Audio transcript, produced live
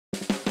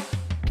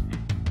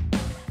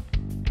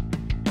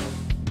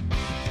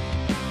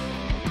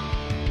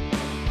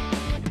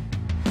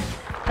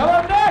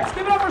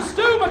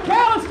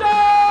McCallister!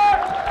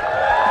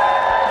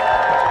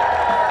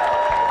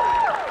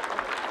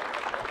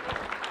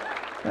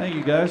 Thank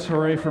you guys,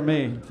 hooray for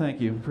me.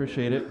 Thank you,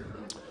 appreciate it.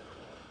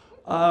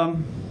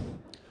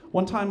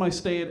 One time I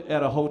stayed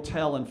at a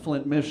hotel in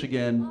Flint,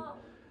 Michigan,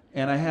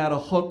 and I had a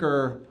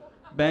hooker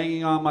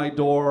banging on my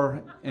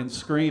door and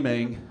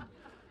screaming,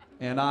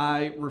 and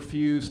I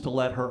refused to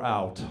let her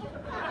out.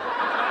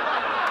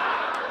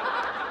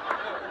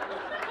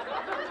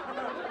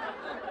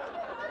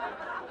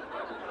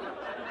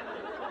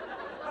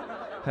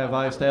 Have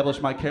I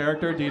established my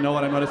character? Do you know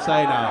what I'm going to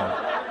say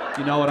now?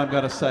 You know what I'm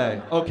going to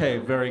say? Okay,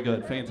 very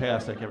good.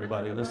 Fantastic,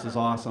 everybody. This is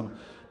awesome.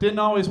 Didn't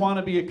always want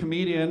to be a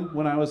comedian.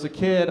 When I was a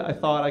kid, I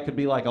thought I could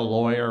be like a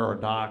lawyer or a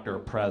doctor or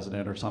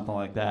president or something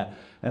like that.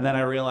 And then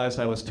I realized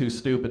I was too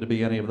stupid to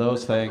be any of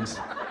those things.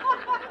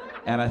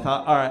 And I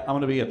thought, all right, I'm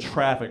going to be a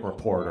traffic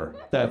reporter.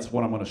 That's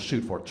what I'm going to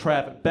shoot for.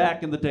 Traffic.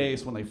 Back in the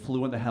days when they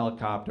flew in the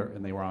helicopter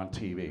and they were on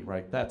TV,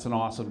 right? That's an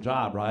awesome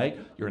job, right?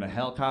 You're in a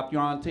helicopter,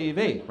 you're on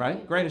TV,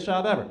 right? Greatest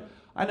job ever.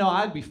 I know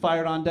I'd be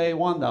fired on day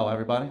one, though,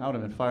 everybody. I would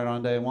have been fired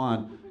on day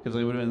one because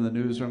they would have been in the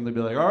newsroom. They'd be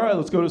like, all right,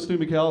 let's go to Stu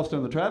McCallister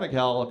in the traffic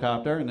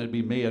helicopter. And it'd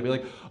be me. I'd be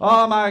like,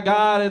 oh, my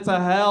God, it's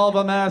a hell of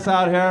a mess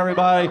out here,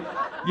 everybody.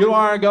 You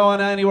aren't going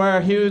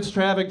anywhere. Huge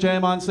traffic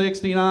jam on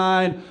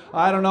 69.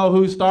 I don't know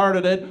who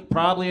started it.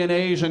 Probably an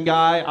Asian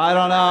guy. I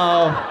don't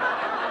know.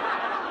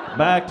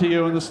 Back to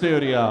you in the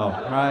studio,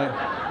 right?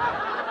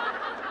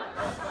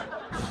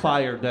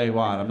 Fired day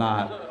one. I'm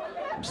not.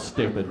 I'm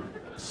stupid.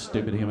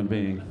 Stupid human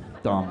being.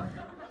 Dumb.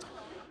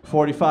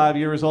 45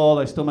 years old,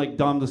 I still make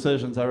dumb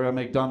decisions. I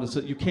make dumb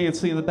decisions. You can't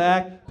see in the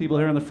back, people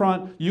here in the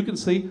front. You can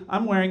see,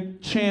 I'm wearing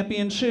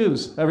Champion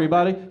shoes,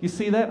 everybody. You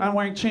see that? I'm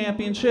wearing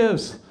Champion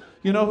shoes.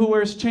 You know who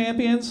wears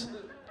Champions?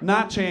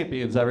 Not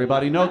champions,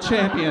 everybody. No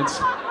champions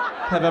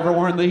have ever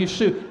worn these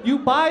shoes. You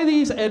buy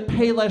these at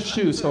Payless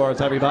shoe stores,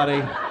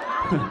 everybody.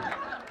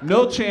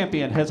 No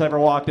champion has ever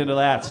walked into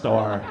that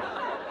store.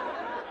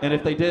 And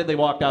if they did, they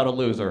walked out a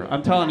loser.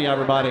 I'm telling you,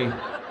 everybody.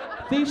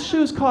 These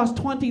shoes cost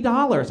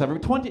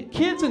 $20.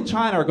 Kids in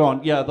China are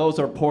going, yeah, those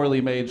are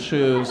poorly made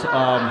shoes.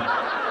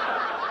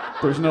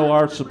 There's no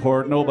arch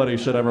support. Nobody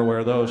should ever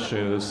wear those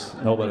shoes.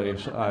 Nobody.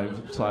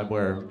 So I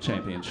wear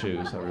Champion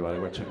shoes. Everybody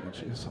wear Champion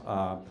shoes.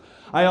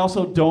 I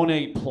also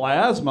donate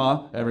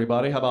plasma.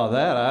 Everybody, how about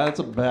that? That's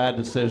a bad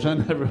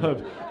decision.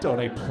 Everybody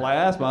donate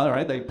plasma,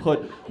 right? They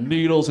put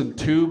needles and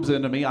tubes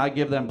into me. I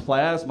give them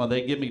plasma.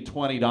 They give me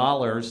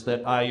 $20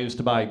 that I use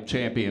to buy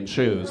Champion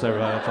shoes.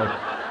 Everybody, it's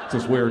like,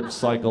 this weird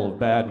cycle of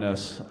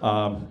badness.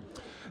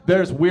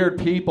 There's weird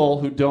people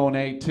who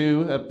donate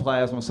too at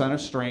plasma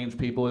centers, strange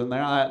people in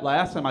there.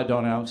 Last time I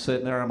donated, I'm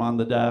sitting there, I'm on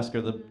the desk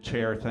or the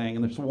chair thing,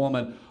 and there's a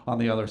woman on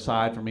the other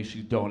side from me.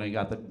 She's donating,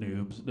 got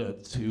the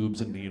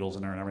tubes and needles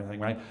in her and everything,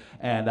 right?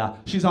 And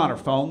she's on her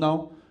phone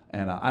though,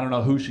 and I don't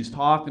know who she's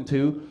talking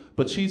to,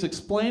 but she's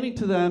explaining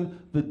to them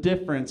the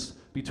difference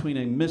between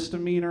a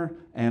misdemeanor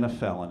and a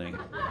felony.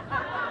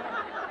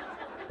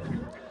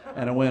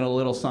 And it went a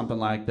little something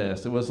like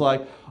this. It was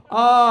like,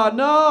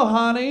 no,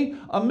 honey,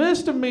 a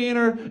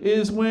misdemeanor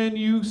is when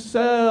you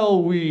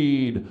sell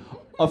weed.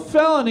 A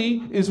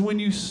felony is when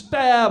you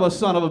stab a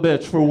son of a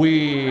bitch for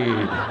weed.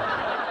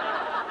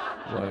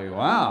 Like,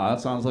 wow, that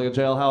sounds like a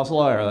jailhouse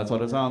lawyer. That's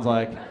what it sounds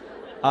like.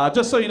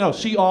 Just so you know,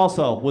 she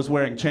also was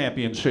wearing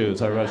Champion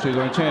shoes. Everybody, she was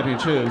wearing Champion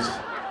shoes.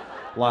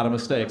 A lot of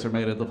mistakes are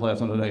made at the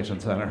Plasma Donation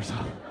Center. So.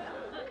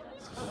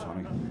 It's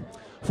funny.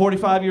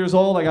 45 years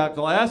old, I got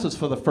glasses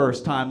for the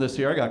first time this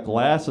year. I got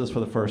glasses for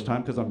the first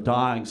time because I'm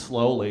dying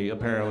slowly,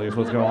 apparently, is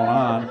what's going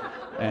on.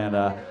 And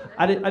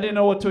I didn't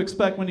know what to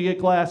expect when you get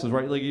glasses,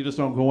 right? Like, you just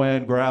don't go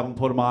in, grab them,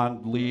 put them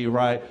on, leave,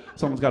 right?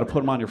 Someone's got to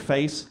put them on your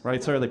face,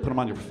 right, sir? They put them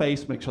on your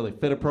face, make sure they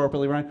fit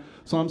appropriately, right?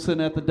 So I'm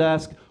sitting at the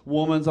desk,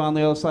 woman's on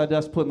the other side of the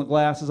desk putting the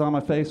glasses on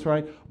my face,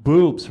 right?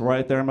 Boobs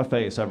right there in my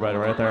face, everybody,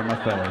 right there in my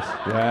face.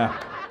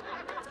 Yeah.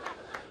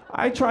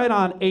 I tried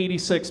on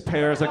 86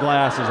 pairs of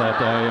glasses that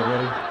day,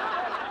 everybody.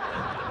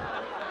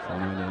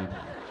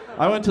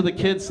 I went to the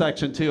kids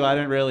section too. I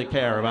didn't really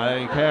care, but I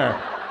didn't care.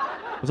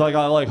 It was like,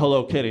 I like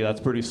Hello Kitty. That's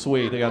pretty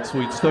sweet. They got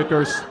sweet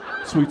stickers.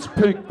 Sweet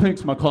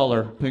pink's my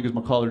color. Pink is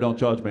my color. Don't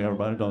judge me,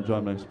 everybody. Don't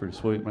judge me. It's pretty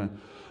sweet, man.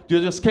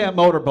 You just can't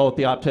motorboat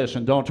the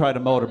optician. Don't try to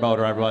motorboat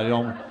her, everybody.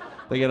 Don't.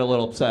 They get a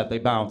little upset. They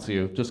bounce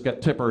you. Just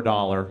tip her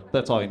 $1.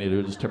 That's all you need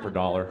to do. Just tip her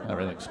 $1.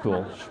 Everything's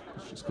cool.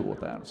 She's cool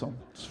with that. So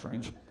it's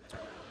strange.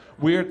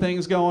 Weird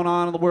things going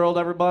on in the world,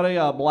 everybody.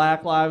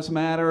 Black Lives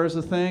Matter is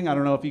a thing. I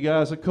don't know if you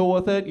guys are cool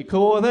with it. You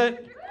cool with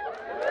it?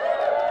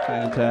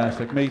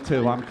 Fantastic. Me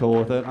too. I'm cool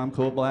with it. I'm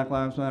cool with Black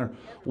Lives Matter.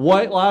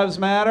 White Lives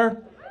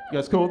Matter. You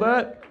guys cool with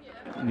that?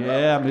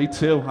 Yeah, me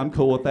too. I'm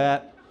cool with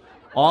that.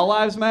 All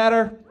Lives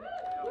Matter?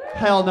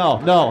 Hell no.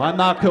 No, I'm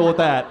not cool with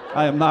that.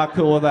 I am not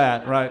cool with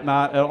that, right?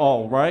 Not at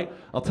all, right?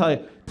 I'll tell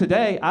you,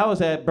 today I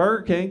was at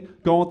Burger King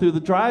going through the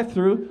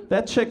drive-thru.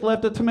 That chick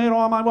left a tomato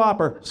on my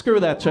Whopper. Screw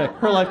that chick.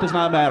 Her life does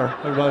not matter,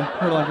 everybody.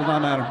 Her life does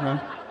not matter,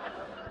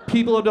 right?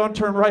 People who don't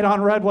turn right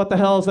on red, what the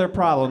hell is their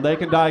problem? They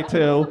can die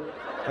too.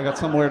 I got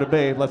somewhere to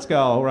be. Let's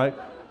go, right?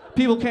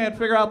 People can't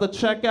figure out the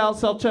checkout,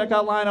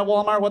 self-checkout line at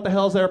Walmart. What the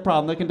hell's their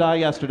problem? They can die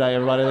yesterday,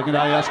 everybody. They can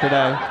die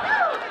yesterday.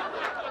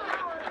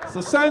 So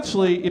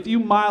essentially, if you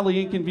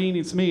mildly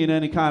inconvenience me in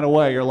any kind of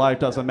way, your life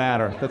doesn't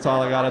matter. That's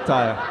all I gotta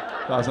tell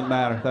you. Doesn't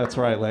matter. That's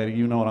right, lady.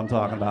 You know what I'm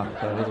talking about.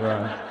 That is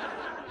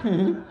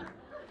right.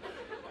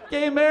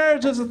 Gay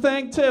marriage is a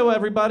thing too,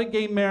 everybody.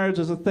 Gay marriage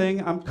is a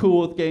thing. I'm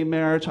cool with gay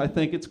marriage. I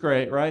think it's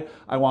great, right?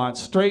 I want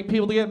straight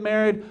people to get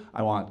married.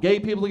 I want gay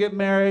people to get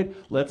married.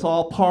 Let's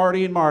all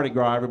party in Mardi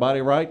Gras,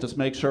 everybody, right? Just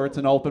make sure it's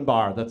an open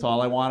bar. That's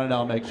all I want to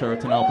know. Make sure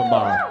it's an open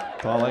bar.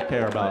 That's all I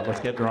care about. Let's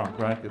get drunk,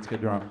 right? Let's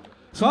get drunk.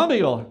 Some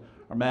people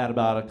are mad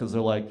about it because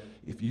they're like,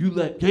 if you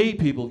let gay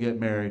people get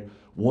married,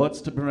 what's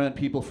to prevent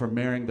people from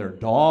marrying their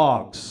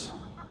dogs?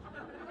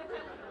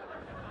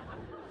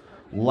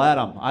 Let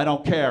them. I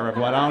don't care,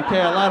 everyone. I don't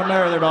care. Let them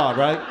marry their dog,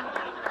 right?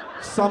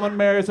 Someone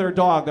marries their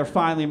dog, they're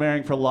finally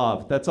marrying for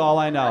love. That's all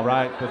I know,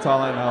 right? That's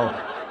all I know.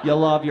 You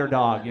love your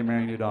dog. You're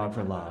marrying your dog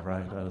for love,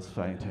 right? That is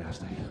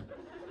fantastic.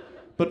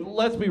 But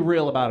let's be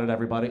real about it,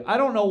 everybody. I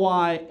don't know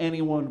why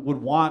anyone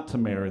would want to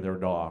marry their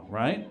dog,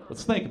 right?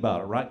 Let's think about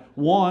it, right?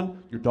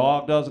 One, your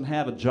dog doesn't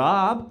have a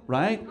job,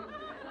 right?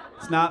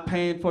 It's not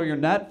paying for your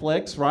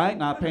Netflix, right?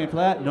 Not paying for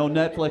that. No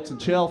Netflix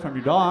and chill from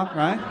your dog,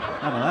 right?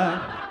 None of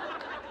that.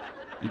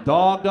 Your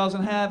dog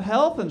doesn't have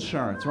health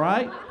insurance,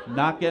 right?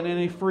 Not getting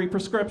any free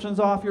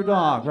prescriptions off your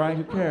dog, right?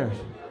 Who cares?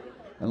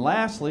 And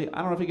lastly, I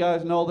don't know if you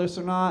guys know this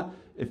or not,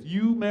 if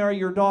you marry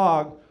your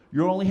dog,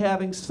 you're only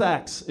having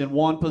sex in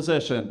one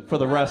position for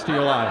the rest of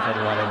your life,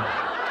 everybody.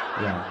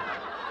 Yeah.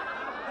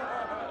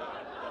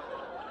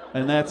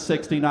 And that's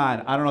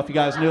 69. I don't know if you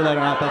guys knew that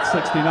or not, that's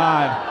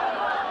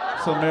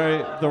 69. So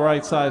marry the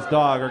right sized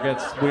dog or it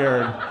gets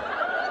weird.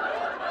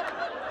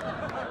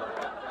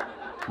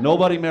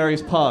 Nobody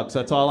marries pugs.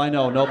 That's all I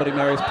know. Nobody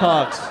marries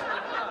pugs.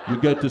 You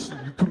get this.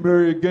 You can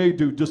marry a gay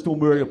dude, just don't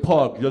marry a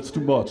pug. That's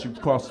too much. You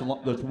cross the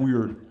line. That's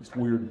weird. It's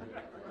weird.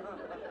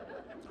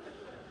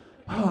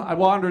 I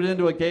wandered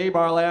into a gay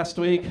bar last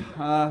week. It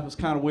was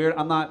kind of weird.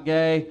 I'm not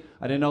gay.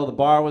 I didn't know the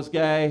bar was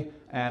gay,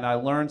 and I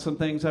learned some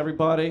things,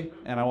 everybody.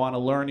 And I want to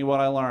learn you what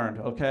I learned.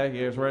 Okay,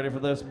 you guys ready for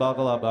this?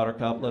 Buckle up,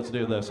 Buttercup. Let's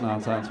do this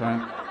nonsense,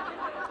 right?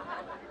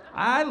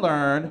 I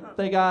learned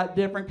they got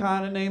different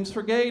kind of names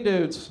for gay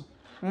dudes,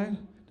 right?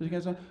 Did you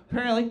guys know?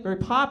 Apparently, very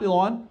popular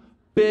one,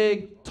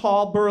 big,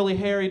 tall, burly,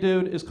 hairy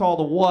dude is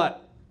called a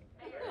what?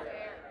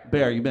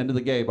 Bear. You've been to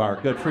the gay bar.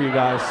 Good for you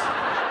guys.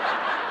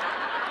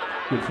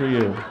 Good for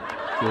you.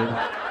 Good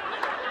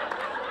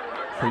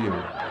for you.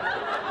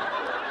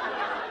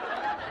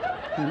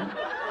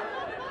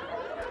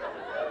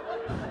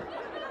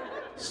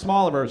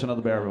 Smaller version of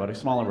the bear, everybody.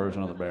 Smaller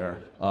version of the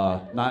bear.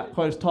 Not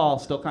quite as tall,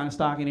 still kind of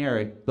stocky and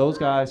hairy. Those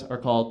guys are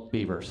called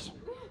beavers.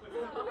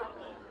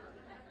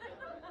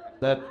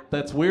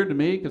 That's weird to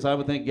me because I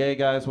would think gay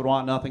guys would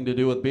want nothing to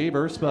do with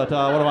beavers, but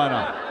what do I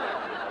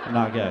know? I'm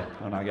not gay.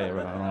 I'm not gay.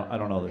 I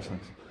don't know these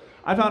things.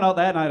 I found out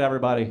that night,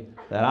 everybody,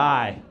 that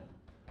I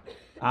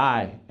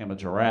am a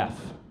giraffe.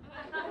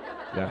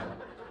 Yeah.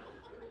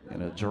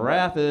 And a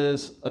giraffe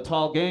is a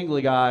tall,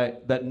 gangly guy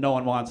that no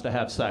one wants to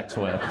have sex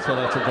with. So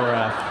that's a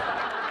giraffe.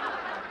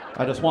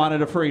 I just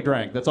wanted a free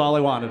drink. That's all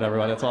I wanted,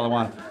 everybody. That's all I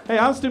wanted. Hey,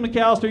 I'm Stu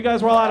McCallister. You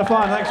guys were a lot of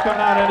fun. Thanks for coming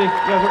out, Andy. You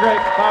guys were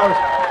great. Flowers.